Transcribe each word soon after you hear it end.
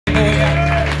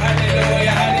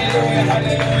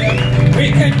Hallelujah.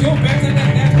 We can do better than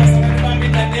that, Pastor Madam,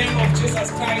 in the name of Jesus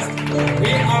Christ.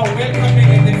 We are welcoming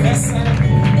in the vessel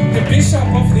the bishop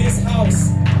of this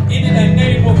house. In the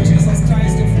name of Jesus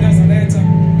Christ of Nazareth,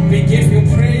 we give you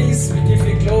praise, we give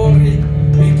you glory,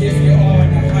 we give you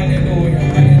honor. Hallelujah.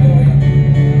 Hallelujah.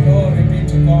 Glory be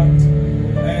to God.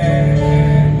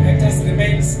 Let us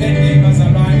remain standing as a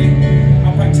man.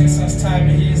 Up until such time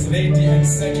he is ready and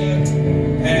settled to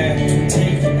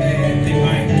take the mic.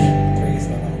 Praise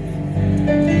the Lord.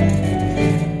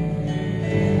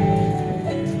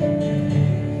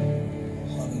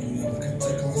 Hallelujah. We can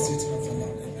take our seats with the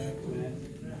Lord. Amen.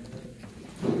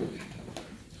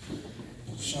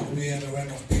 Shall we have a word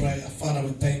of prayer? Father, we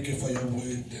thank you for your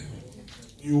word.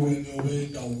 You and your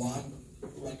word are one.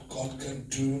 What God can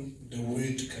do, the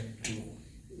word can do.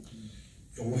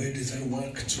 Your word is at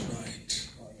work tonight.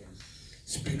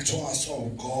 Speak to us, oh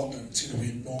God, until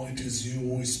we know it is you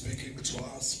who is speaking to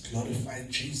us. Glorify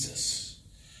Jesus.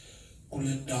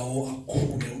 Kulendawo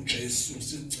akhule uJesu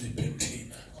sinciphe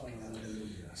thina.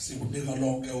 Sikunika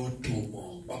lonke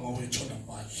udumo, Baba wethu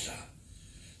namandla.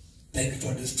 Thank you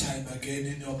for this time again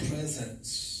in your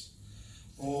presence.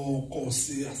 Oh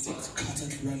Nkosi, asikhatha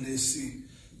dlula lesi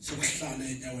sokuhlala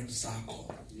enyaweni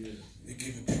zakho. We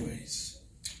give you praise.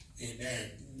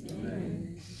 Amen.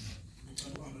 Amen.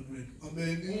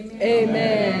 Amen.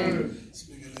 Amen.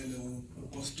 Sibikelele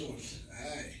uPastoll.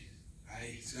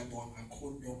 Hayi siyabonga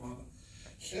kakhulu noma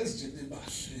hlezi nje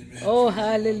nibahle. Oh,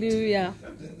 hallelujah.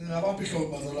 Ngabaphi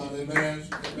bazalwane. Amen.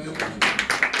 Amen.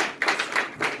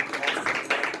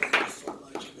 So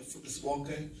much befundisi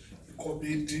bonke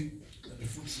ikomiti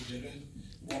befundisi nje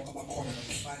bonke abakhona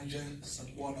namhlanje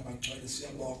sanibona abangcwele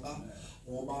siyabonga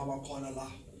ngoba abakhona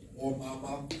la omama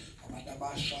abantu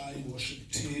abashayi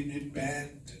worship team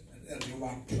band and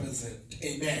everyone present.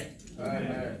 Amen.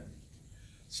 Amen.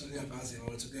 So ngiyabazi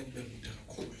ukuthi kuyebe mude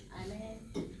kakhulu. Amen.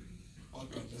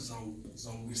 Kodwa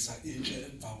ngizawisa itshe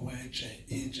emva kwetshe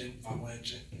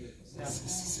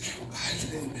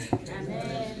sihlukane.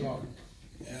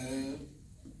 Amen.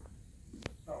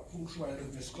 Ukushwaya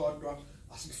verse kodwa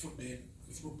asifundeni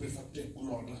ifuna ukubefakte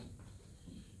kulona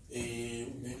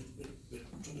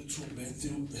 22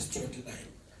 Matthew verse 29.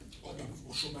 Kodwa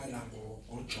ushumayela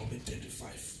ngoJob 35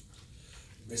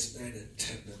 verse 9 and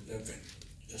 10 and 11.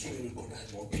 That's where we're going to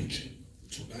have more preaching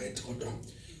tonight. Kodwa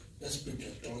let's bring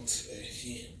the thoughts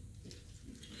here.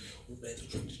 Matthew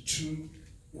 22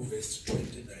 verse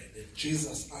 29. And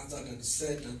Jesus answered and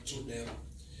said unto them,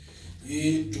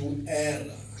 Ye do err,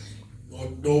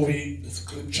 not knowing the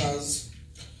scriptures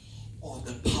or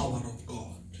the power of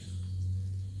God.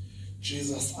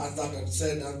 Jesus answered and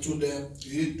said unto them,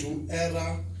 Ye do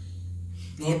err,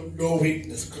 not knowing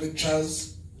the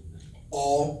scriptures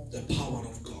or the power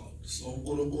of God. So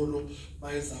uNkulunkulu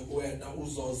mayeza kuwena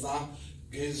uzoza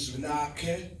ngezwi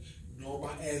lakhe noma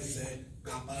eze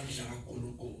ngamandla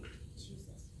kaNkulunkulu.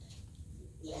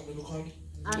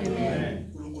 Amen.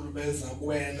 uNkulunkulu mayeza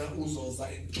kuwena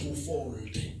uzoza in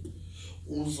twofold.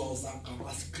 Uzoza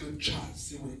ngama scriptures.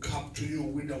 He will come to you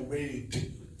with a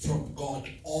word from God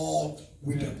or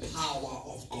with the power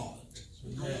of God.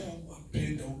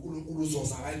 Phinde uNkulunkulu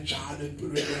uzoza kanjalo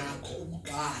empilweni yakho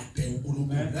umgade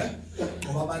uNkulunkulu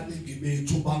ngoba abaningi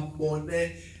bethu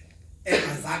bambone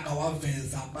engazange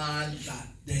waveza amandla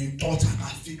they thought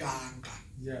akafikanga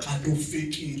kanti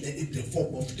ufikile in the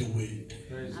form of the word.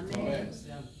 Amen.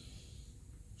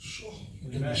 Sure.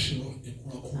 Ngisho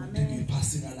ekukhulu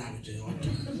ngiphasika la nje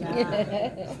yodwa.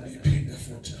 Ngiphinde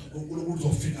futhi uNkulunkulu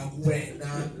uzofika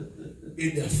kuwena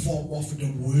in the form of the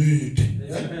word.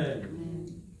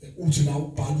 Uthi la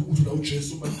ubhala ukuthi la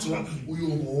uJesu manje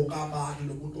uyongoka abantu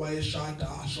lomuntu wayeshada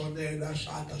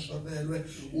ashonelwe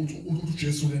uthi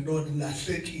uJesu ngendoda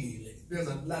lahlekile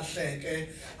beza lahleke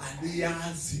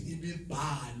aliyazi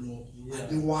imibhalo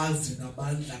aliwazi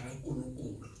namandla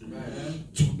kaNkulunkulu.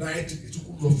 Tonight ngithi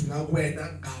uzofika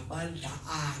kuwena ngamandla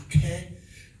akhe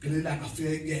ngelela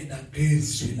ngafike kuyena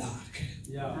ngezwi lakhe.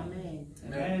 Amen.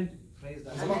 Amen.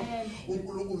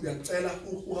 uNkulunkulu uyacela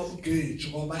ukamgage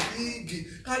ngoba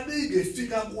kaningi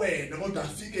efika kuwena kodwa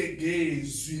afike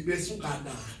ngezwi bese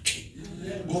unganaki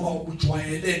ngoba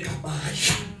ubujwayele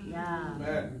ngamandla.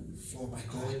 Amen. Oh my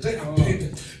God.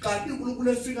 Kanti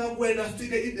uNkulunkulu efika kuwena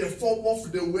afike in the form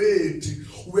of the word.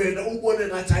 Wena ubone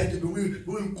ngathi hayi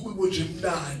beyinkulumo nje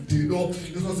mnandi no,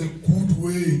 this was a good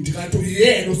word. Kanti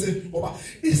uyena ose ngoba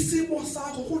isimo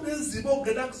sakho kunezimo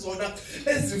ongena kuzona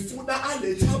ezifuna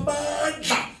aletha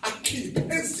amandla akhiphe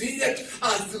ezinye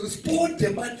aziresponde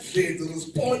emandleni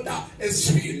responda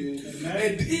ezwini.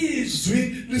 And izwi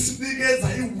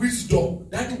lisinikeza i-wisdom.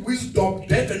 That wisdom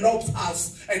develops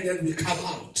us and then we come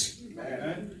out.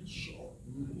 Amen.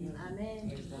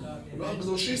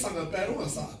 ngizoshisa ngempela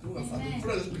ungasabi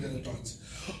ngifuna lesibhekele ntonsi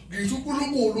ngithi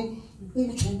uNkulunkulu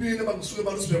umthumile bangisuke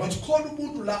balusibhe bathi khona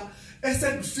umuntu la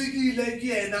esengifikile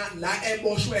kuyena la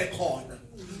eboshwe khona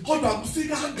kodwa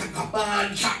akufikanga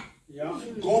ngamandla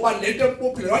ngoba lento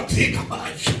empophile wathinga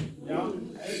amandla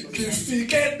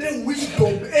ngifike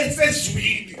ne-wisdom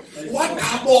esezwini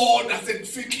wangabona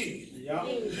sengifikile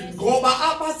ngoba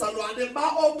abazalwane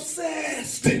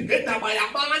ba-obsessed ngendaba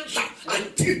yamandla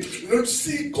until you don't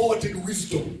see God in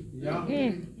wisdom.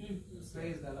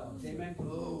 Praise the Lord. Amen.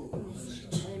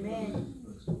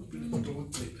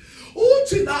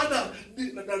 Uthi nana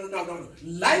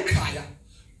like higher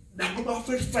nakuma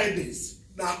first Fridays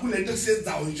nakulento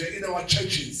siyenzayo nje in our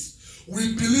churches we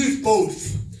believe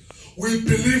both. We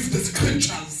believe the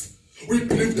scriptures. We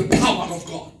believe the power of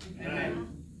God. Amen.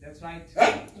 That's right.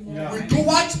 We do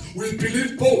what? We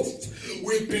believe both.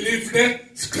 We believe the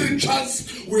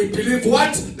scriptures. We believe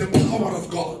what? The power of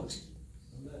God.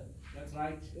 That's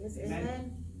right.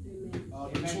 Amen.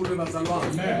 Amen.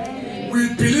 We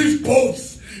believe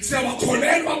both.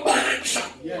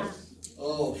 Yes.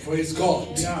 Oh, praise God.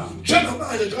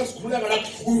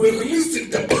 We were releasing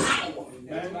the power.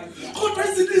 God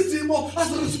has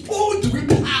responded with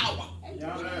power.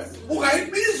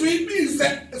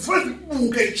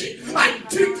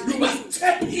 Until you must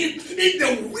step in the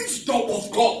wisdom of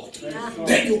God.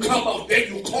 Then you come out, then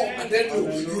you come, and then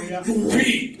you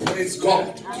win. Praise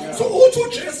God. So also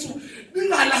Jesus,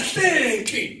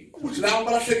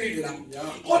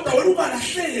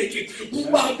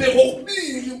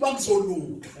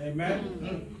 amen.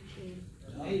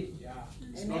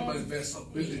 It's not my verse, I'm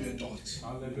building it on.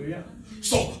 Hallelujah.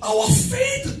 So our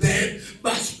faith then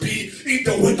must be in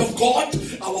the word of God.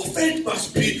 Our faith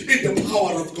must be in the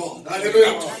power of God.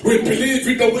 Hallelujah. We believe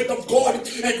in the word of God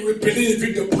and we believe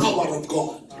in the power of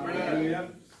God. Hallelujah.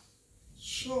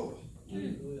 Sure.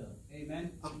 Hallelujah.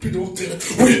 Amen. We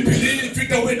believe in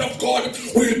the word of God.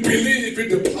 We believe in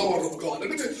the power of God.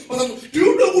 Do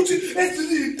you know what it is?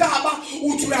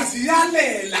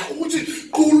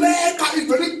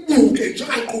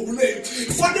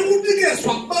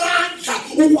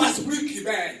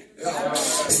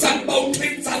 Some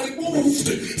mountains are removed.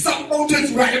 Some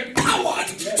mountains were empowered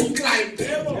to climb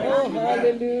them.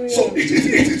 So it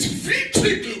is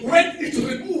victory when it's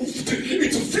removed.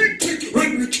 It's victory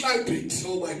when we climb it.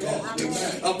 Oh my God.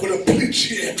 I'm going to preach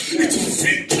here. It's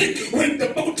victory when the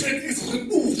mountain is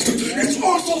removed. It's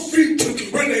also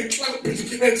victory when they climb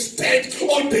it and stand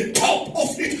on the top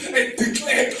of it and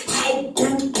declare how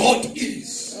good God is.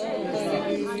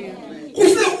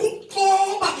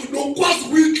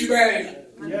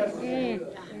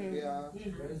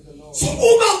 So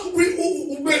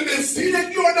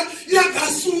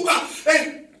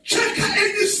check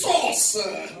any source.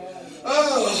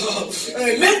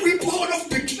 Let me part of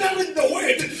declaring the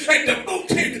word and the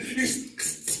mountain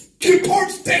is keep on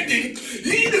standing.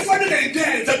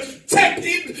 Tap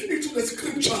into the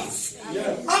scriptures.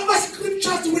 Our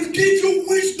scriptures will give you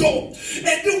wisdom,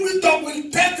 and the wisdom will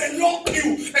develop you,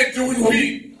 and you will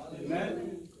win. Amen.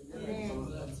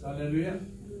 Hallelujah.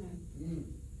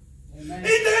 Amen.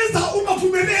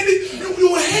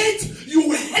 You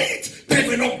hate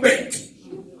development.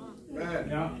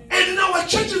 Yeah. And in our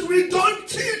churches, we don't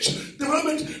teach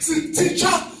development. We teach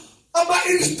about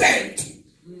instant.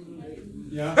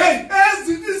 Yeah. Hey, as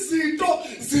it is,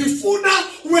 zifuna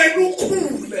wena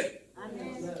ukhule.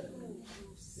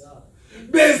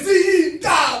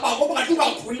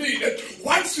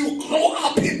 Once you grow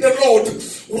up in the Lord,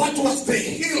 what was the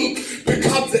hill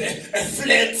becomes a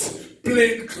flat,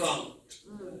 plain ground.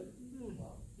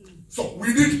 So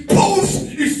we need both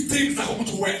if things are going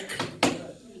to work.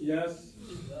 Yes.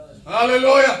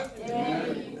 Hallelujah.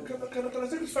 Can I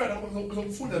take this further?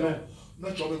 I'm full now.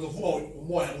 Not John, it's a voice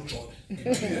more John.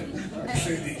 It's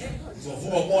a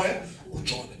voice more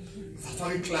John. It's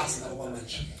a class now, one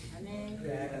match.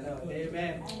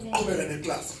 Amen. Come in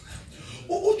class.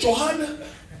 Ujohane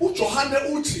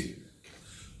uthi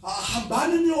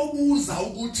hambani niyobuza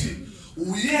ukuthi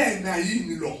uyena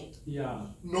yini lo. Yeah.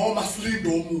 Noma silindo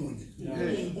omunye.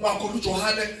 Ungakhona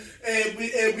uJohane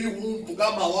ebiwumbu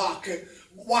kama wakhe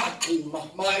waxuma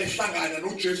mayehlangana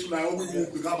noJesu naye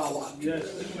obiwumbu kama wakhe.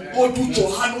 Kodwa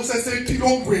uJohane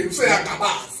usesetilongweni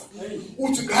useyagabaza.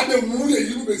 Uthi ngabe nguye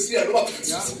yini besiya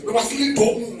loba silindo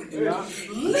omunye.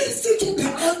 Listen to the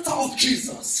answer of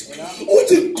Jesus.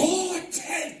 Uthi God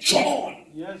and John.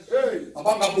 Yes.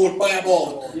 Abangaboni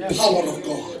bayabona power of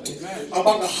God.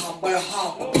 Abangahamba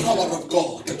bayahamba power of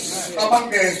God.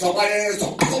 Abangezwa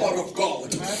bayezwa power of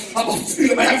God.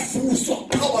 Abafile bayavuswa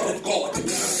power of God.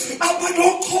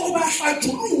 Abanokho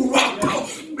bahlanjululwa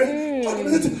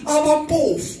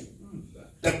abampofu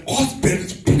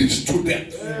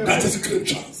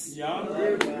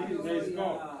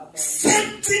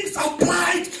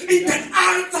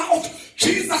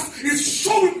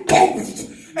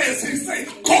as he said,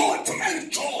 God tell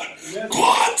John,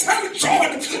 God tell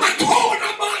John, I call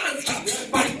Amanda,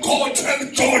 but God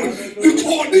tell John, the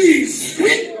call is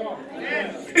sweet.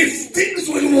 If things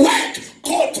will work,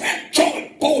 God tell John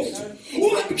both.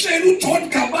 John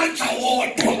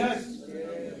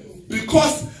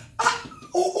because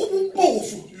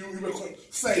you may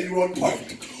say you're on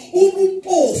point.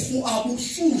 Umpofu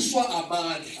abususwa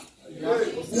amandla.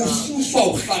 Ususwa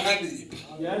ukuhlakanipha.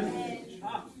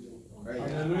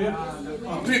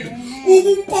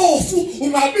 Umpofu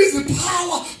ungabiza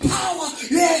power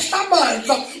yehla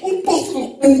amandla umpofu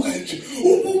nokubuka nje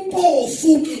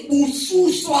umpofu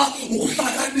ususwa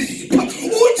ukuhlakanipha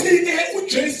uthi ke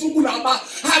uJesu kulaba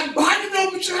hambani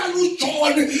nomtshela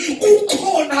uJohn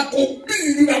kukhona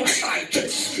kokubili namhlanje.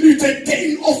 It's a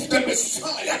day of the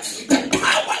Messiah. The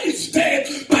power is there,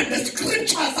 but the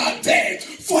scriptures are there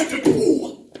for the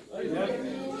poor.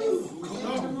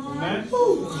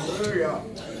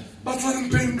 Bathana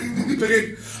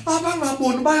ngibhekeni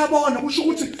abangaboni bayabona kusho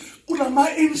ukuthi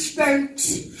kunama instant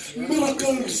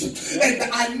miracles and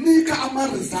anika ama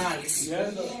results.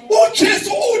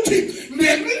 uJesu uthi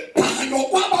nemibhalo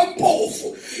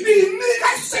kwabampofu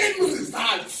inika same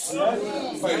results.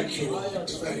 Thank you.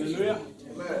 Hallelujah.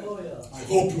 I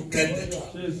hope you get that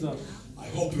one. I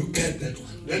hope you get that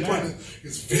one. That one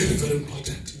is very, very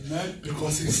important.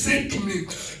 Because he said to me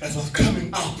as I was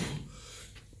coming up,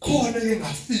 khona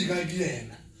engafika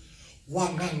kuyena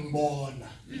wangangibona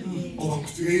ngoba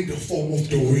ngifike in the form of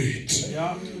the word.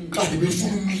 Kanti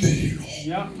befuna umlilo.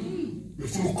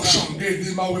 Befuna ukushangela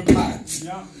imawe phansi.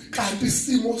 Kanti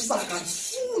isimo sakhe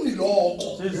asifuni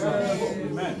lokho.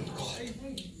 Amen.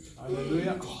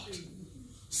 Hallelujah. God.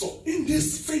 So in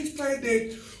this Faith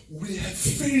Friday, we have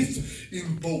faith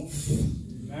in both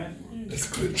the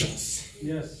scriptures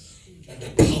and the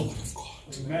power of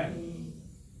God. Amen.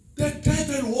 The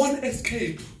devil won't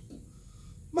escape.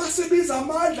 Masibiza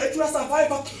amandla ethi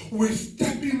survivor will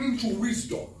step into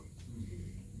wisdom.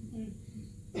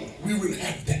 We will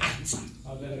have the answer.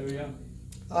 Hallelujah.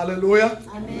 Hallelujah.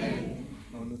 Amen.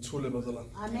 Amen.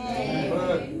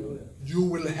 You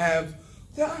will have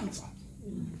the answer.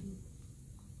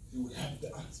 You will have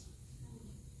the answer.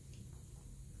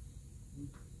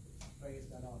 Praise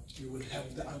the Lord. You will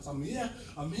have the answer.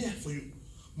 I'm here for you.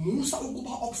 Musa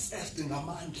ukuba obsessed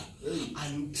ngamandla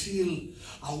until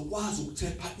awukwazi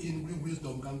ukuthetha in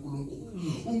wisdom kaNkulunkulu.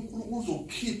 uNkulunkulu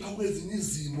uzokhipha kwezinye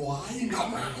izimo hayi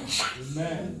ngamandla.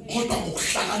 Amen. Kodwa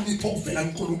ngokuhlakanipha okuvela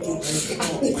kuNkulunkulu.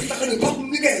 Ukuhlakanipha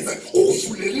kunikeze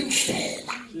ukuvulela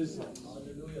indlela.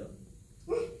 Hallelujah.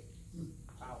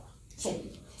 So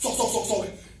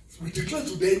we declare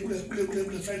today kule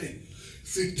Friday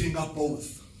sidinga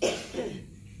both.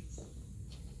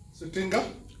 Sidinga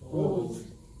both.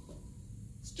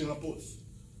 Both.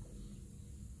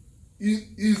 It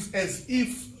is as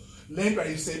if lento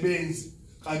ayisebenzi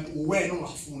kanti wena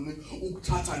ungafuni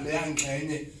ukuthatha leya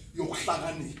ngxenye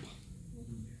yokuhlakanipha.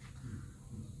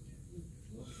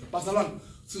 Bazalwane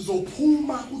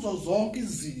sizophuma kuzo zonke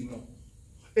izimo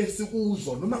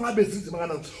esikuzo noma ngabe zinzima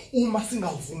kanjani uma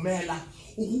singavumela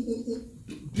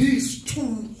these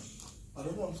two, I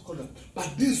don't know what to call them,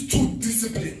 but these two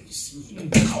disciplines,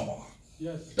 the power.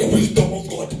 Yes. The wisdom of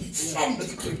God from the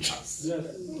scriptures. Yes.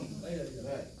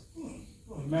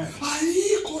 Amen.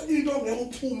 Ayikho into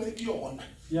ngekuphume kuyona.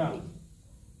 Yeah.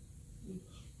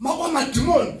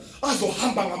 Makwamadimoni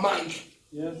azohamba ngamandla.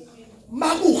 Yes.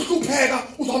 Makuhlupheka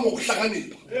uzama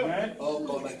ukuhlakanipha. Oh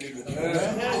God, I give you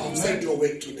praise. Send your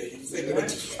way today.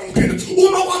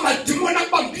 Uma kwamadimoni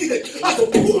akubambile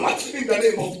azophuma in the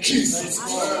name of Jesus.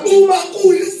 Uma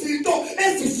kuyizinto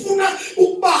ezifuna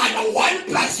ukubala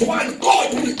 1+1,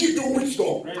 God will give you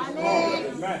wisdom.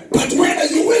 Amen. But when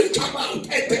you will come out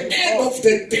at the end of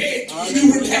the day,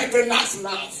 you will have a last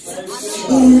laugh.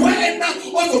 When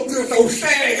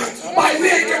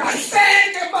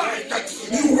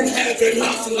you will have a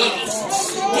last laugh.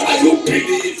 When you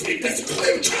believe in the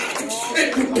scripture and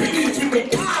you believe in the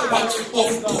power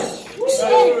of God.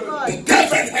 The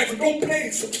devil has no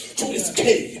place to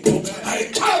escape. I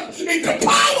come in the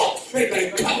power and I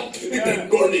come in the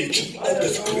knowledge of the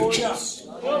scriptures.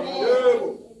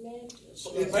 So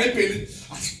in Bible,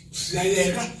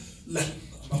 siyayeka la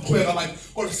bakhweka manje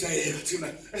kodwa siyayeka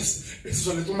thina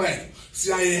esizolethumela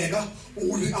siyayeka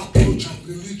ukuli approach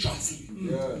religiously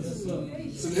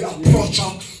So they approach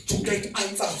her to get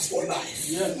answers for life.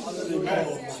 Yes.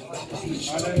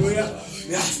 Hallelujah.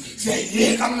 Yes.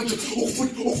 Siyayeka manje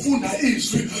ukufunda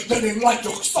izwi lencwadi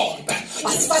yokusonda.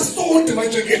 Asasonde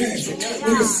manje ngelizwi.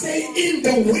 We say in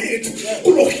the word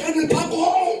kulokuhlakanipha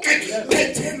konke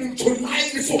pertaining to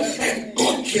life and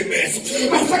godliness.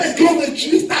 My friend, glory to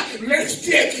Jesus, next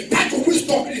year that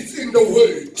wisdom is in the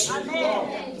word.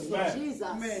 Amen. Jesus.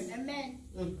 Amen.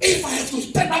 If I have to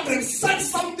stand up and say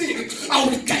something, I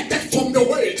will get that from the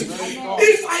word.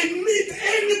 If I need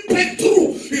any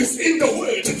breakthrough, it's in the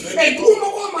word. And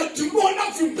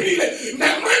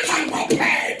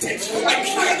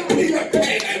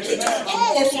I'm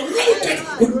also loaded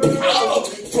with power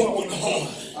from on high.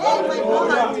 Oh my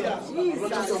God. I'm not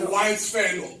just a wise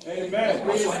fellow. Amen. I'm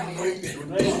also anointed with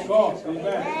Praise power. God.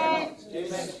 Amen.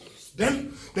 Amen.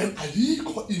 Then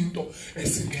ayikho into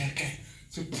esingeke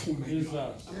siphume.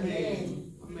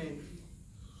 Amen.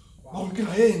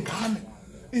 Mawukinga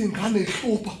ingane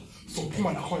ihlupha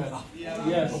sophuma nakhona la.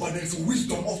 Yes. But there's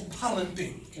wisdom of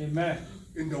parenting Amen.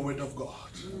 in the word of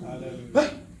God.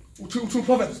 Hallelujah. Uthi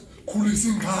Proverbs khulisa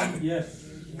ingane Yes.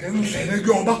 ngendlela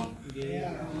ekuyoba.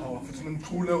 Futhi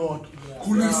ngithule kodwa.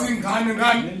 Khulisa ingane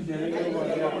ngane.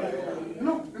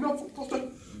 You know, Pastor,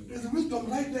 there's a wisdom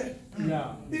right there.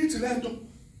 Yeah. Ithi lento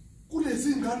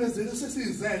kulezi ingane zethu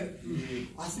sesizele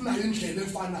asinayo indlela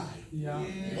efanayo. Yeah.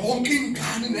 Yonke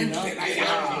ingane nendlela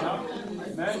yayo.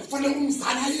 Amen. Kufanele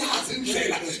umzali ayazi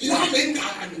indlela yale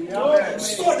ngane.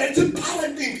 So that the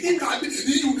parenting ingane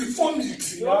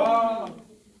i-uniformity. Yeah.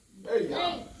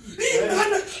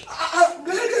 Ingane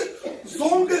ngeke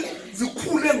zonke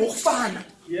zikhule ngokufana.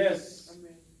 Yes.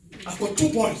 I've got 2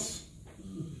 boys.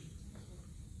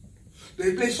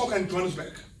 They play soccer in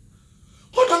Johannesburg.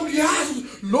 Kodwa ngiyazi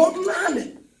lo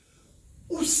mncane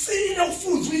usile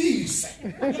ufunza uyise.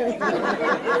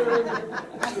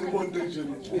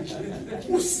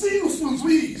 Usile ufunza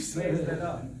uyise.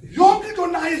 Yonke into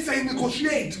naye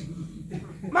siyayinegotiate.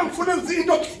 Mangifuna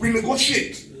izinto we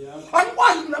negotiate.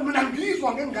 Angikwazi mina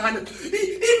ngizwa ngengane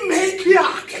imake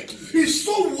yakhe is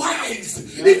so wise.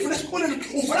 If lesikoleni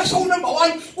uvela show number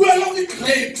 1 kuya yonke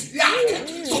grade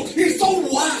yakhe. So he's so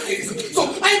wise. So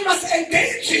I must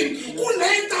engage him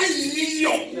kulento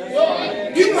yiyo.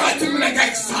 Ngingathi mina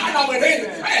ngiyayisala wena.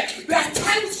 There are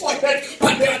times for that,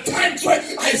 but there are times where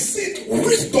I see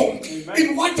wisdom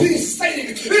in what he's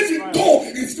saying, even though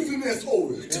he's 15 years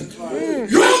old.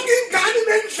 Yonke ingane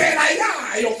nendlela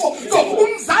yayo. So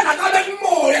umzali akabe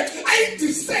kumoya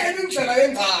ayidiscern indlela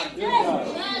yengane.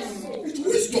 It's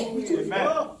wisdom. Amen.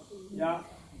 Yeah.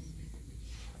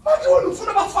 Manje wena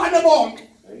ufuna bafane bonke.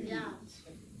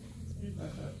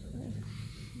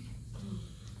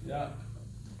 Yeah.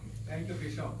 Thank you,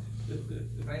 Bishop.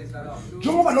 Praise the Lord.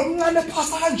 Njengoba lo mncane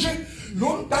phasa kanje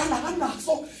lo mdala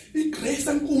kanaso igrace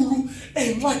enkulu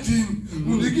encwadini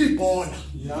unika ibhola.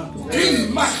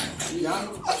 Ngiyimanga.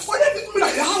 Akufanele ukuthi mina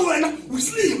ya wena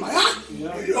usilima ya.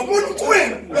 Yabona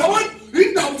ukwena. Yabona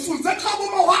indawo ufunze ekhaba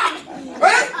uma wakho.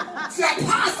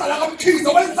 Siyaphasa la Mkhize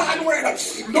wenzani wena?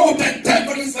 No, the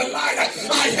devil is a liar.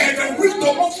 I have the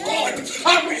wisdom of God.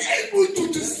 I'm able to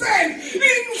discern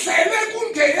indlela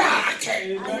ekungeyakhe.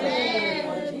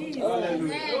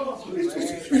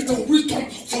 It's the wisdom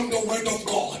from the word of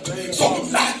God. So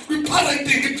like we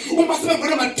parenting uma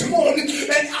sebengena mademoni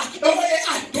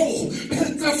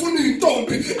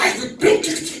I rebuke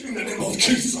it in the name of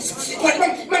Jesus. But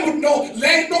man no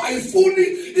lento ayifuni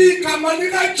igama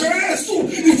lika Jesu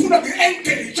ifuna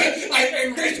engage. I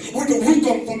engage with the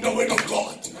wisdom from the word of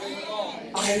God.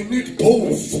 I need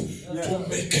both to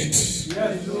make it.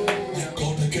 And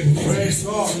God I give praise. I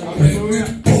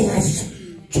need both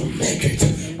to make it.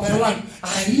 But one,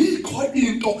 ayikho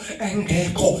into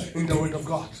engekho in the word of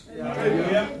God.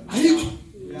 Ayikho.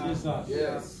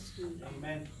 Yes.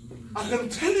 Amen. I can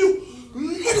tell you a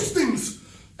lot of things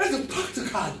as a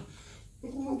practical.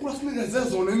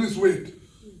 In His word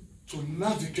to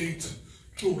navigate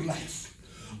through life.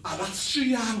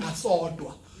 Akasiyanga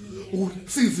sodwa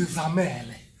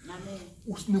usizizamele.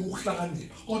 Usinika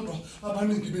ukuhlakanipha. Kodwa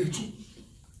abaningi bethu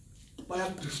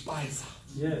bayadespise.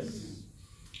 Yes.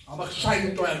 Abakushaya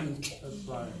into yalutho. That's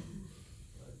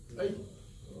right.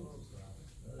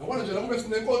 Yabona nje la kube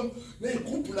sinenkonzo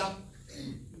nezigubhu la.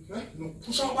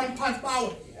 Nokuphusha abantu phansi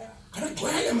bawo.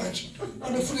 Kanagcwele manje.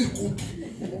 Abefuna igubhu.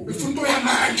 Befuna into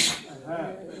yamandla.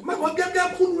 Manje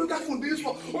kuyakhuluma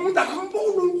kafundiswa umuntu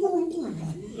akambona uNkulunkulu.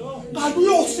 Kanti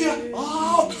uyofika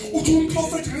uthi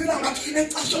umprofeti ngelanga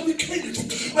ecasha ikhethi.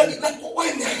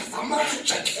 Wanyaka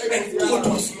zamanje and God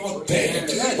was not there.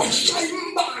 Washaya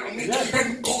imbane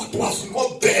and God was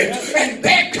not there. And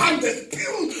there comes the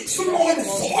still small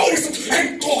voice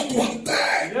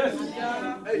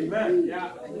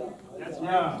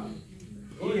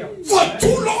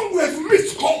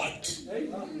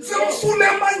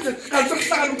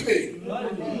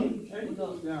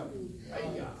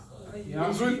Yeah.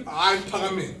 Ngizwe hayi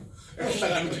phakameni.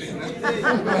 Ehlakanipheni.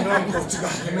 Ngakhothi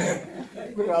kahle man.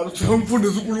 Ngathi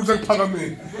umfundisi uNkulunkulu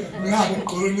sekuphakameni. Ngakho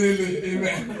ngqonile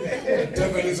amen.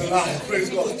 Devil is a liar. Praise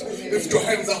God. Lift your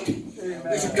hands up.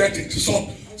 If you get it. So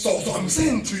I'm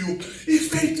saying to you,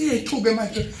 if faith yethu ke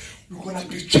manje you're going to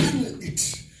be channel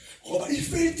it. If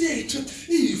faith is a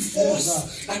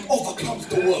force that overcomes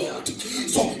the world.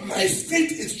 So my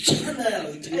faith is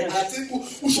channeled. I think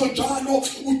Ushojano,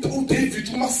 David,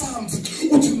 Psalms,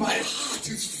 my heart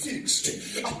is fixed.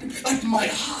 And my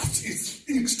heart is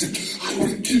fixed. I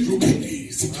will give you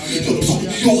praise. So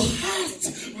your heart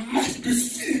must be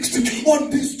fixed on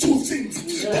these two things.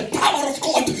 The power of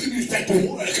God is at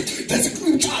work. The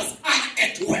scriptures are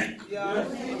at work.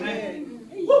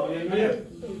 Hallelujah.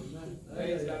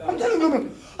 I'm telling you,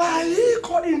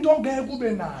 ayikho into ongeke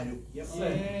ube nayo. Yes, sir.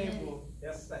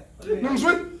 Yes, sir.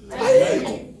 Ngizwe?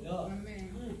 Ayikho.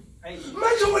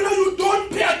 Imagine when you don't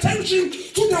pay attention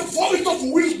to the voice of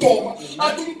wisdom.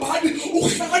 Adumbani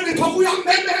uhlakanipha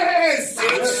kuyamemeza.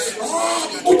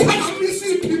 Uphakamisa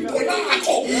iphimbo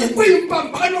lakho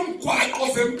kwimpambano omgwaqo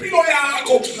zempilo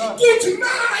yakho. Kuthi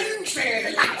nayi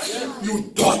indlela. You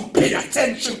don't pay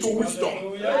attention to wisdom.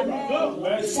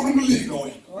 Ufuna umlilo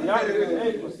wena.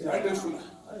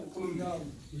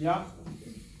 Yeah.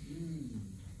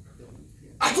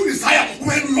 Athi Isaiah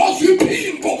when lost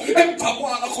iphimbo emva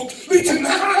kwakho lithi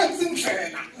nansi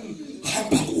indlela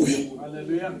hamba kuyo.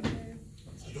 Hallelujah.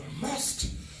 You must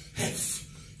have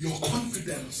your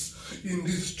confidence in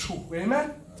these two.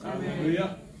 Amen.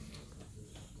 Hallelujah.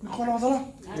 Nikhona bazala?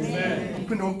 Amen.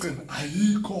 Uphinde uqina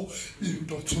ayikho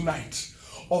into tonight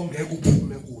ongeke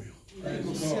uphume kuyo. Amen.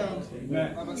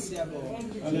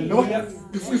 No, Hallelujah.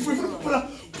 if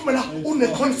une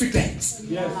confidence,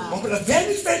 Yes. a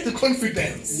very faith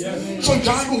confidence. Yes. So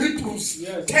John Hebrews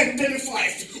Yes.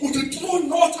 10:35, would throw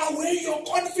not away your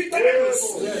confidence.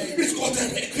 Yes. It's got a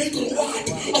great reward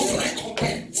of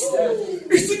recompense.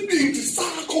 It's being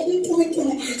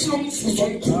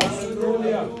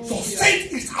Hallelujah. so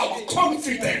faith is our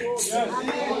confidence.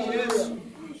 Yes.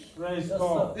 Praise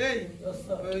God.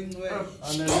 Hallelujah.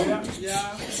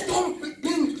 Stop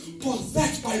being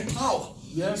possessed by power.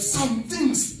 Yes. Some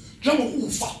things,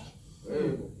 njengokufa.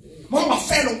 Mama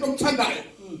fell unomthandayo.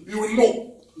 You will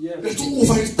know. Yes. That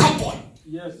ufa is stubborn.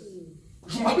 Yes.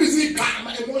 Ungabiza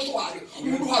igama emotionally.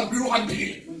 Umuntu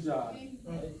uhambile.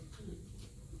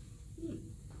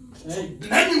 Hey.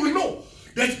 Then you will know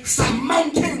that some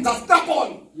mountains are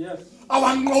stubborn. Yes.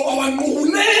 Our in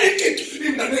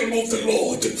the name of the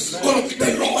Lord.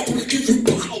 The Lord will give you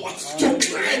power to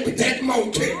climb that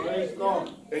mountain. Praise God.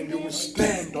 And you will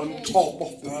stand on top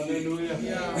of the Hallelujah.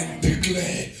 and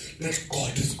declare that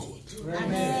God is good.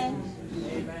 Amen.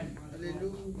 Amen.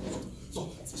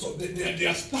 So they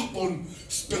are stubborn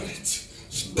spirits,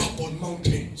 stubborn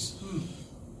mountains.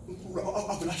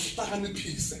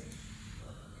 Peace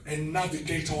and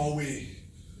navigate our way.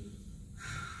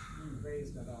 Praise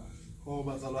God. Oh,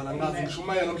 bazalwana ngazi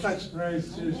ngishumayela namhlanje. Praise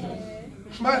Jesus.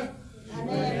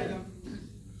 Shumayela.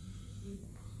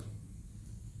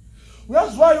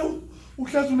 Uyazwayo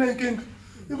uhlezi unenkinga.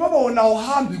 Ngoba wona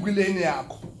uhambi kwilane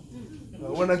yakho.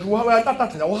 Wona nje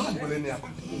uyatathatha uhambi kwilane yakho.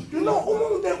 You know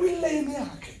umuntu ekwilane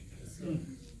yakhe.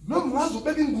 Noma wazi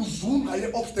ubeka inguzunga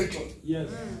ye-obstacle. Yes.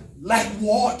 Like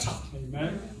water.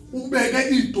 Amen. Ubeke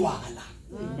idwala.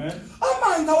 Amen.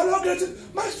 Amanzi awalokethi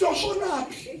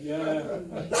masiyoshonaphi. Yeah.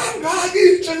 Langaki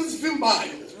itshe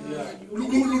ezivimbayo. Yeah.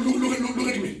 Look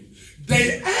at me.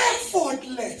 They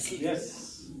effortlessly. Yes.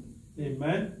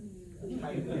 Amen.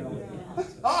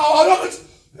 Awalokethi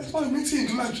esibanga meeting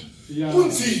manje. Yeah.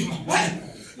 Kunzima.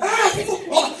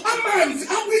 Amanzi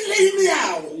akwilane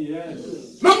yawo. Yes.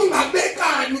 Noma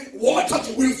ungabekani water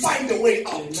will find a way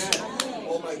out. Amen.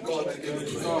 Oh my God, I give you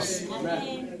praise.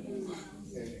 Amen.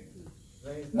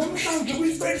 Namhlanje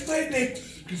kwi-Faith Friday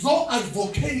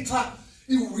ngizo-advocata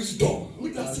i-wisdom.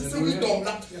 Uyasise wisdom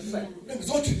la.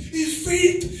 Ngizothi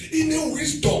i-faith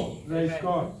ine-wisdom. Praise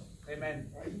God. Amen.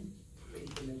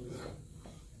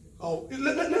 Oh,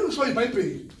 let me show you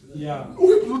iBhayibheli. Yeah.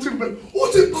 Uthi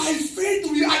by faith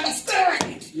we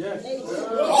understand. Yes.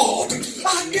 Lord,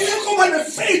 akekho manje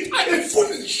faith ane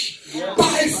foolish.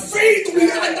 By faith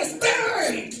we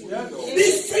understand. Yes.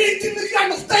 This faith in the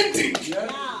understanding.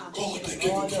 Yes. God, I give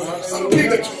you praise. Some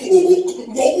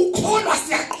ngokukholwa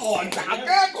siyaqonda.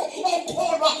 Akekho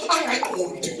okholwa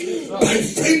angaqondi. By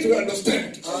faith we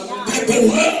understand that the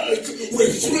word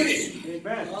will free.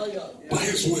 Amen. By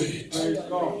his word. Praise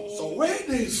God. So where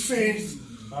there is faith,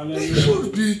 there Hallelujah.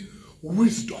 should be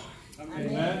wisdom.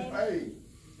 Amen.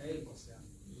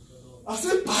 I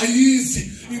said by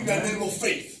easy in the name of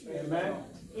faith. Amen.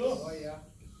 Oh, yeah.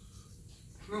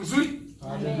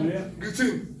 Hallelujah.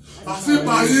 Getting.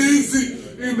 Easy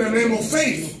in the name of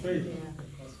faith.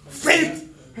 Faith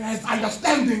has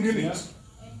understanding in it.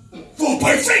 For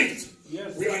by faith,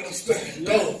 we understand.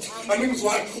 I mean, it's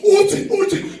like, Uti,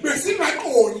 Bessie, my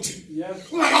own.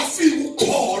 Ungakafika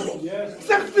ukholo.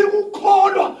 Sekufika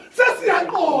ukholo.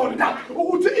 Sesiyaqonda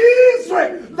ukuthi izwe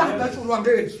ladatshulwa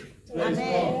ngezwi.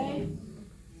 Amen.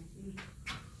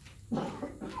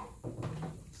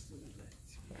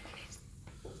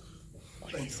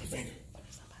 Thank you.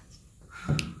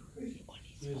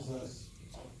 Jesus.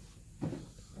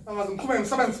 Angazi ngiqhubeke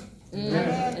ngisebenze.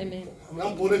 Amen.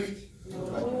 Ngiyaboneki.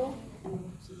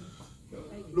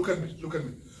 Look at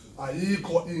me.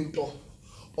 Ayikho into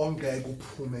ongeke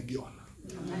uphume kuyona.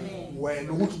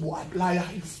 Wena ukuthi bu-applya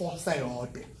i-force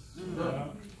eyodwa.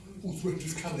 Uthi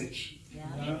discourage.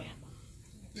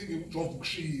 Dinge ujob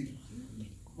ukushila.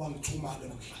 Wangithuma-ke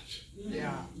namhlanje.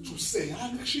 To say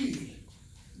angikushile.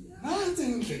 Nansi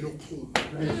indlela yokuphuma.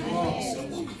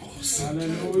 Siyabonga Nkosi.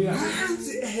 Hallelujah.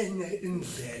 Nansi enye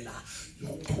indlela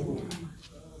yokuphuma.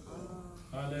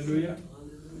 Hallelujah.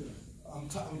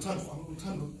 Ngithanda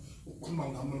ukukhuluma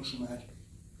ngami Mshumayeli.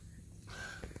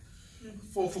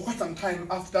 For quite some time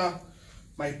after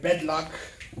my bad luck,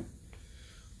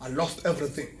 I lost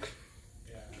everything.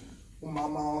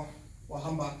 Umama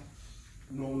wahamba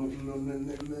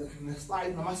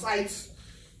neside nama-sites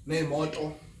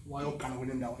nemoto wayogana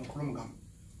kwenye ndawo ngikhuluma ngami.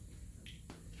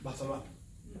 Bazalwane,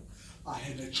 I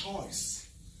had a choice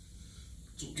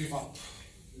to give up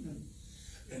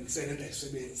and say that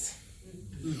aysebenzi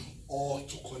or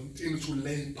to continue to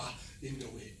labor in the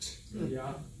wait.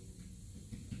 Yeah.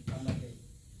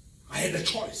 I had a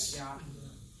choice.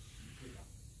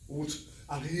 Ukuthi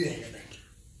angiyeke lento.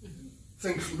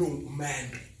 Sengidlule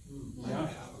umendo.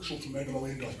 Kusho ukuthi umendo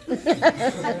mawendoda.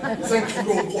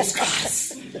 Sengidlule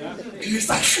unkosikazi.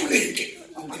 Ngisahluleke.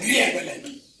 Angiyeke lento.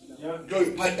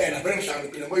 Ngiyoyiphathela vele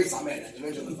ngihlangane phela ngoyizamela nje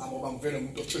nje ngizama ngoba ngivele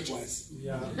umuntu church-wise.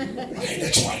 I had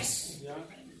a choice.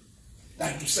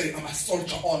 Than to say I'm a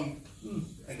soldier on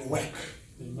and work.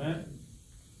 Amen.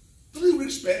 3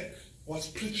 weeks back, I was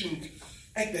preaching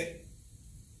at the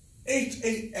 8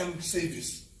 a.m.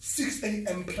 service, 6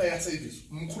 a.m. prayer service.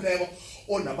 Mkhuleko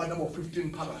on about number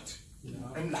 15 phakathi.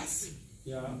 Emlasi.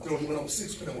 Yeah. So when I was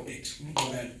 6, when I was 8.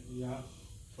 Yeah.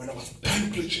 When I was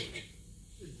done preaching,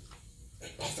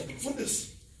 and Pastor before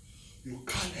this, you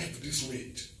can't have this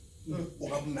weight.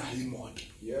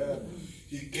 Yeah.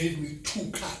 He gave me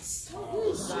 2 cars.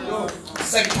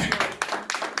 Same time.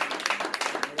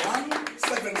 1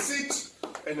 7-seat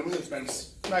and the Mercedes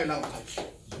Benz 9 touch.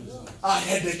 I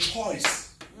had a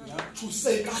choice to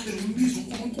say, God, the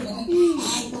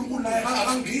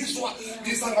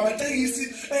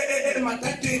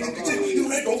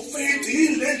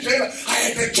I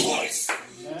had a choice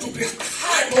to be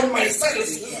hard on myself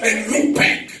and look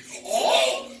back,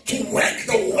 or to work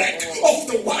the work of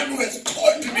the one who has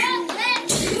called me,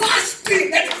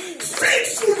 trusting and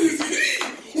faithful is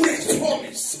He who has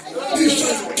promised He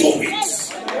shall do it.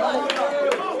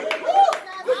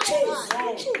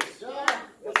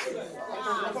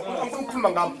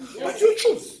 But you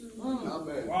choose.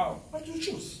 Wow. But you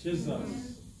choose. Jesus.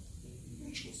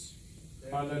 You choose.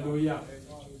 Hallelujah.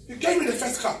 He gave me the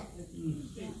first car.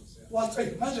 What?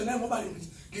 Hey, imagine now, nobody.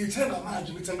 Ngithenga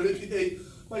manje ngithengele PA.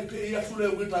 My PA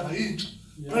yahluleka ukudrive yintsha.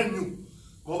 Brand new.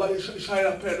 Ngoba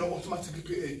ishayela kuphela automatic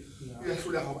PA.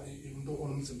 Iyahluleka ngoba into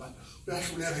onomzimba.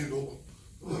 Uyahluleka yiloko.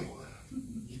 Oh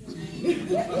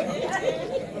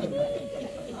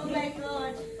my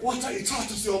God. What are you trying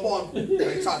to see your born?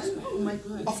 Oh my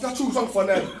God. After 2 songs for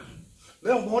them.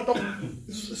 Leyo moto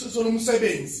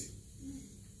isonomsebenzi.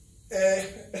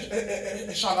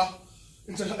 Eshaka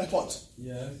International Airport.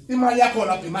 Yes. Imali yakho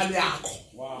lapha imali yakho.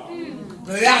 Wow.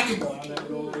 Yakho moto.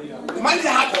 Imali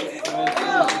yakho le.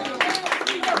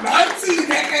 Nansi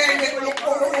ke enye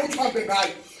lokuthambe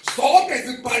ngayo. Zonke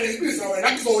zibhale ibiza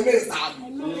wena kuzona ezami.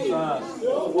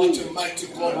 What a mighty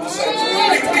God we serve.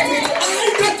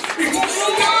 You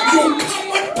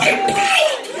come out by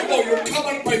power or you come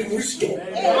out by wisdom.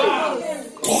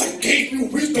 God gave you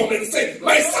wisdom and said,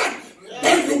 my son,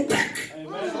 don't look back.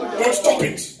 Don't stop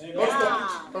it. Don't stop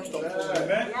it. Don't stop it.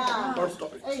 Don't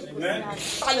stop it. Amen.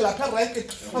 Sale lapha right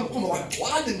amkhulu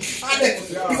wagcwala ngihlale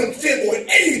ngifike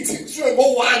ngo-8 ngifike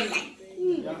ngo-1 la.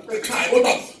 Ekhaya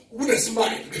kodwa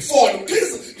kunesimali ngifona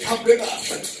please ngihambe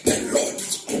kahle. The Lord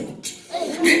is good.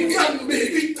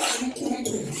 Ngingambeki icala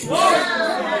uNkulunkulu.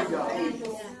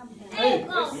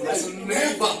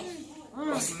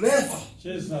 Must never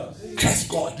Jesus. curse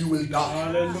God, you will die.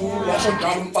 Hallelujah. Washo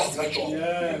njalo umfazi kaJob.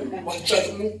 Yeah.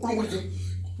 Watshela uNkulunkulu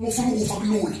Mufuna ukufa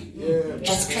kulula.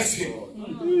 Just curse him.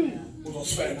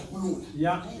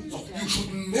 Yeah. You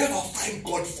should never find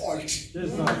God faulty. Yes,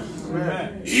 sir.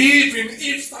 Amen. Even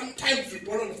if sometimes you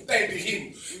don't understand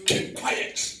him, keep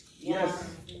quiet. Yes.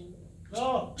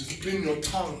 Oh. Discipline your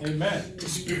tongue. Amen. To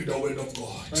speak the word of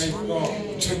God. Praise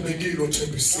God.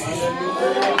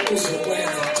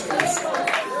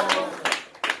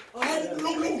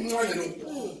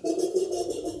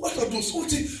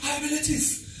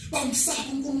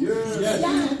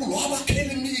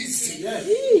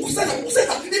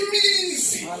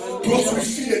 Because we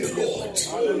fear the Lord.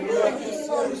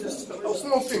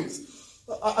 Small things.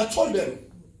 I told them,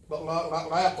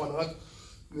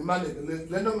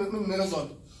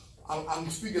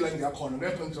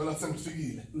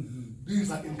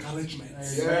 these are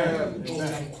encouragements.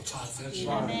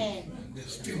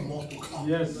 There's still more to come.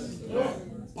 Yes.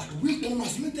 But wisdom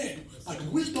was needed. But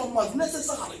wisdom was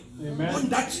necessary. Amen. On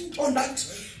that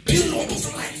period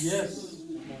of life. Yes.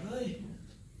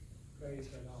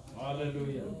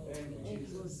 Hallelujah.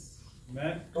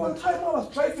 Amen. One time I was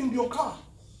driving your car.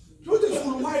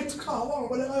 Beautiful white car.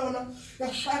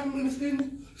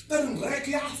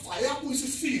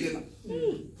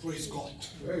 Praise God.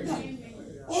 Yeah.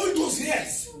 All those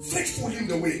years, faithful in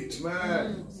the wait.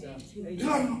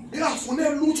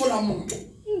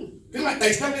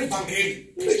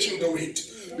 Preaching the wait.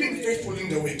 Being faithful in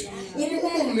the wait.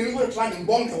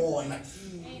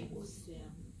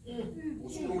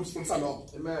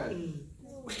 Amen.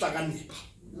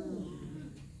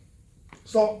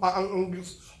 So I'm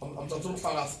so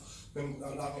fast.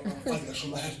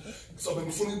 So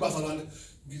when fully Basalan,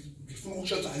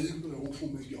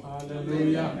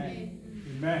 Hallelujah.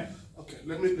 Amen. Okay,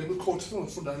 let me quote some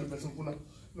of the person who I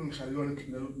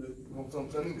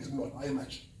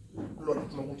imagine. Lord,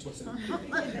 I'm not going to say.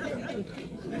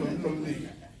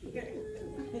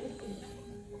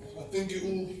 I think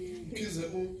Mkhize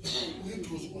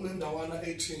Hebrews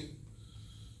 18.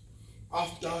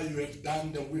 After you have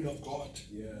done the will of God,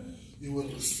 you will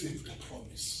receive the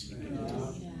promise.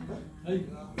 A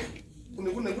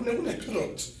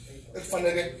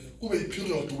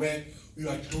period where you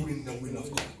are doing the will of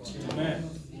God. Amen.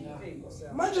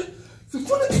 Imagine the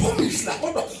funny promise, like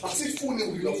what I say, full the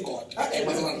will of God.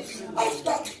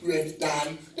 After you have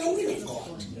done the will of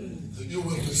God, you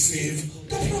will receive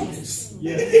the promise.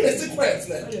 In a sequence,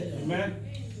 Amen.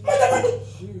 I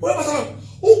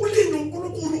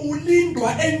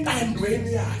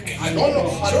don't know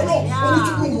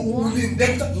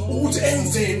what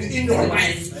in your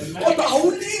life. But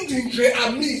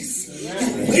you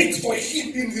wait for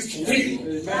him in his will.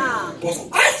 But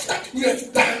after you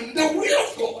have done the will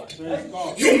of God,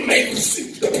 you may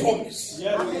receive the promise.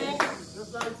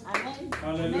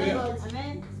 Hallelujah.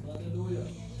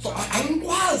 So I'm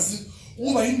quasi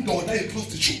over in daughter a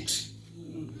prostitute,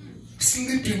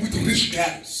 sleeping with rich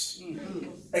girls.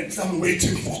 And some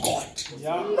waiting for God.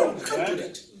 No, I can't do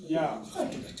that. I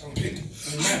can't do that.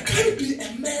 I can't be a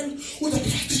man with a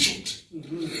prostitute,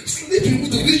 sleeping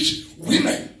with rich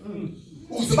women,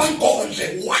 who's the man God,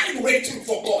 while waiting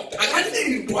for God. I can't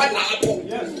even do that.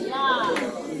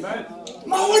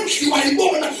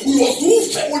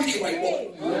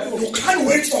 You can't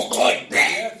wait for God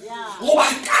there. Oh,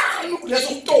 I can't. There's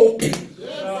a stop.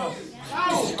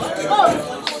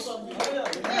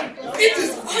 It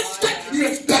is after you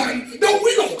have done the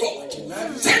will of God,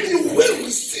 then you will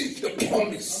receive the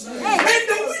promise. And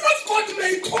the will of God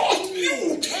may cost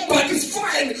you, but it's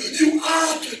fine. You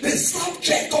are the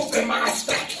subject of the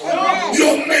Master,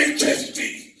 Your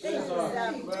Majesty.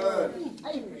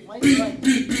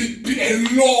 Be a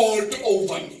Lord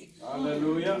over me.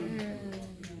 Hallelujah.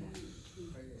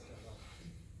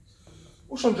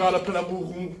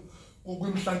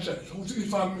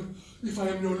 If I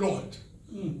am your Lord,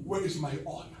 where is my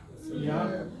honor?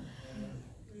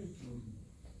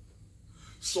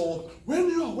 So when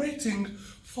you are waiting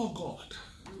for God,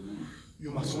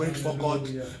 you must wait for God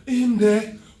in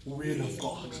the will of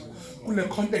God. In the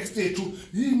context in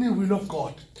the will of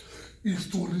God is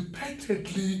to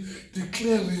repeatedly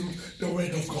declaring the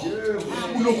word of God.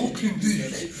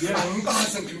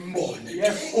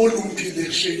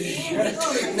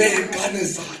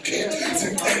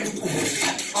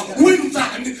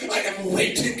 I am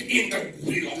waiting in the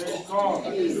will of God.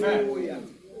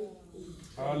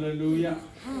 Hallelujah.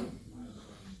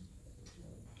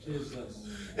 Jesus.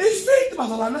 It's faith,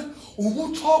 Bazalana,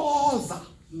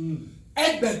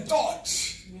 at the thought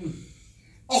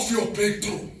of your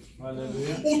breakthrough.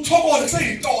 Hallelujah.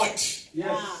 Say thought.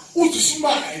 Yes.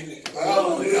 Smile.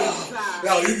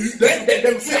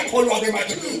 Them say I call them at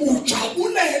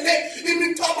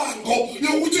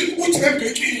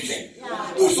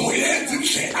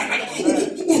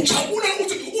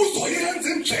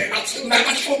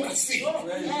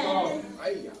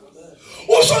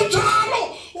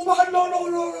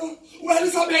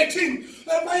meeting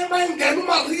bayengena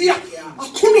uMaria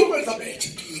akhuluma Elizabeth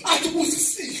athi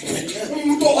busisiwe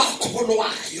umuntu wakho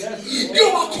nowakhe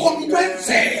kuyoba khona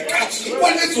ukwenzeka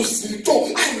kwalezo zinto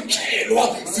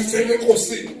ayitshelwa zivele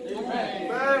enkosini.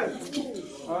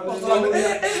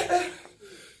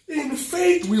 In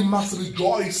faith we must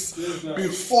rejoice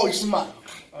before his mark.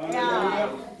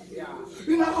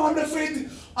 Inakhona faith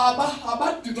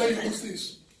abadinga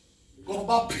inkosi ngoba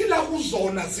baphila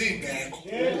kuzona zingekho.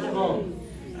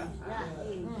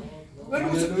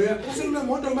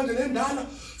 Kusenemoto manje lendala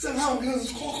sengihamba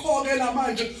ngizikhokhokhe la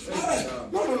manje.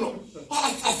 No.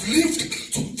 I've lived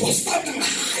for something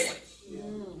higher.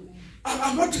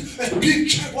 I'm not a big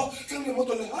check. No.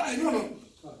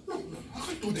 I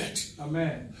can't do that.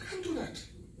 Amen. I can't do that.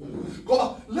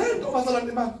 Ngoba lento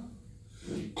bazalwane bami.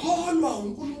 Kholwa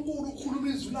uNkulunkulu ukhuluma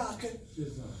izwi lakhe.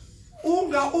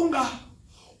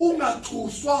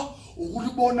 Ungathuswa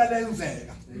ukulibona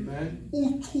lenzeka. Amen.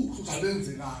 Uthuso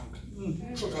zalenzekanga.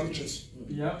 Usho njalo uJesu.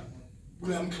 Yeah.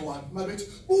 Uyamkhwana mabethi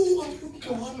buka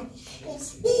umkhwana.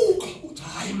 Buka uthi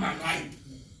hayi mangayi.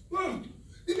 Abantu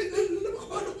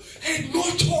had no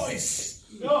choice.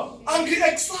 No.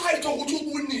 Angi-excite ukuthi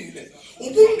ubunile.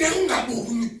 Ubungeke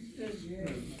ungabuni.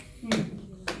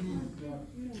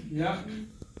 Yeah.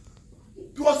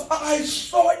 Because I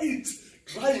saw it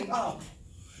drying up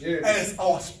as I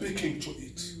was speaking to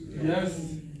it. Yes.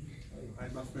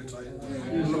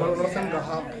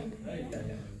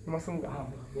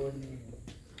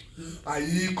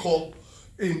 Ayikho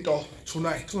into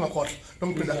tonight ungakhohlwa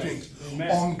nongiphinda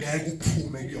ongeke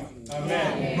uphume kuyona.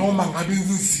 Amen. Noma ngabe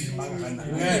inzima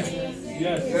kangakanani.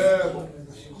 Yes.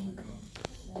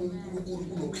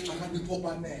 Unokuhlakanipha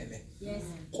okwanele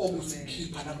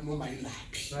kokusikhipha nakunoma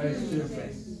yilaphi.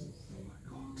 Right.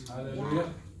 Hallelujah.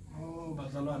 Oh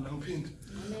bazalwana ngiphinde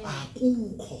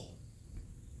akukho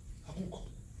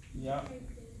Yeah.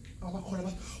 abakhona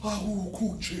bathi akukho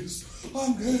uJesu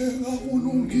angeke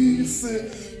akulungise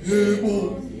yebo.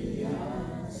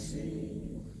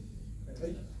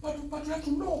 But you have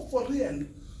to know for real,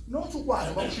 not to why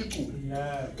about you too.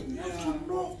 Yeah. You have to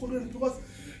know for real because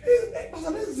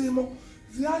bazalezimo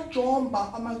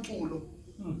ziyajomba amaculo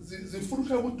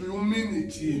zifuna ukuthi do you mean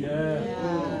it?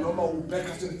 Yeah. Noma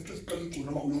ubheka sesiqala iculo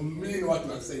noma you mean what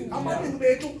you are saying. Abantu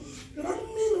bethu they don't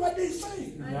mean what they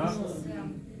say. Yeah.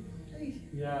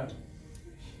 Yeah.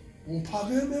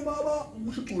 Uphakeme baba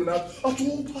usho iculo nathi athi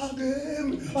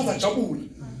uphakeme azajabule.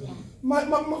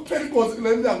 Makuphela ingozi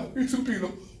kule nyango ithi impilo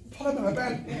uphakeme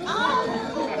ngempela.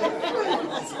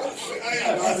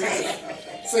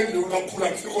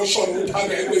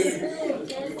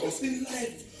 Because in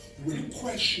life will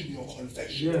question your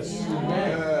confession. Yes.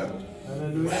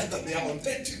 Hallelujah. Whether they are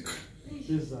authentic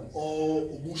Jesus. or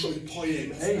ubusho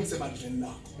ipoem esebandleni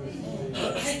lakho.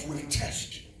 Life will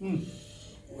test you.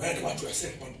 Whether what you are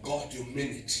saying, but God, you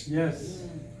mean it. Yes.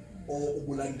 Or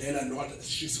ubulandela not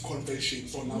she's confession,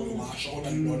 so now you are sure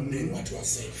that you don't mean what you are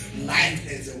saying. Life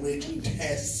has a way to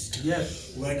test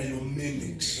whether you mean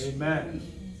it. Amen.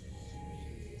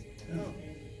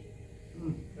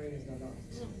 Praise the Lord.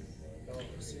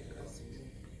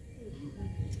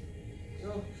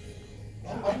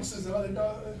 I'm saying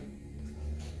that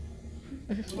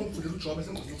don't put the job as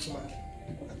I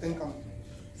think I'm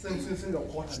saying the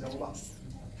quarter now.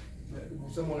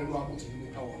 Someone who I'm putting in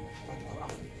the power.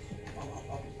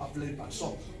 I've laid back.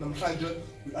 So, we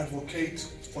advocate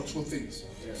for two things: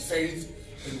 faith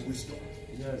and wisdom.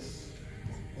 Yes.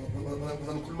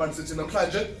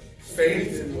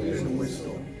 Faith and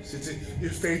wisdom.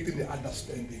 Faith in the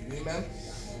understanding. Amen.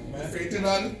 Faith in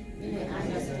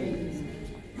understanding.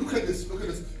 Look at this.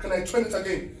 Can I turn it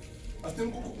again? I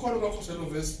think quite a lot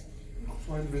of verse.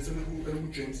 Find verse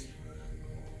in James.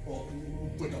 Or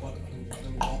put about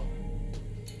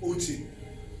Uti.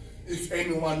 If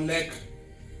anyone lack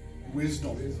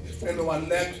wisdom, if anyone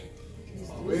lack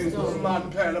wisdom,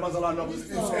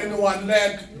 if anyone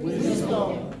lack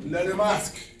wisdom, let him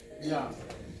ask. Yeah.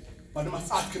 But they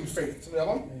must ask in faith.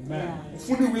 Amen.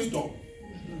 Fully wisdom.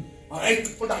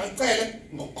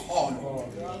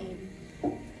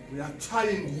 We are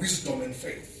trying wisdom and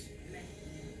faith.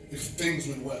 If things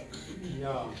will work.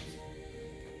 Yeah.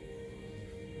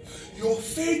 Your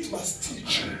faith must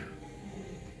teach you.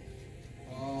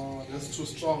 Oh, that's too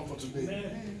strong for today.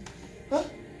 Huh?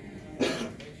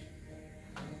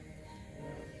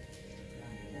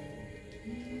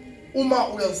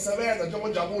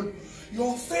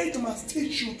 Your faith must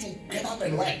teach you to get up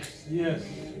and work. Yes.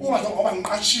 What I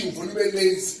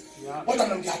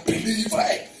believe,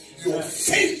 your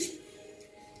faith.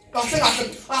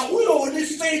 I will only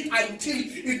faith until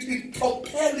it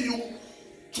propel you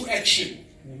to action.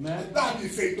 Amen. Kanti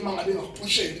ifaith uma ngabe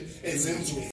ngakuphusheli ezenzweni.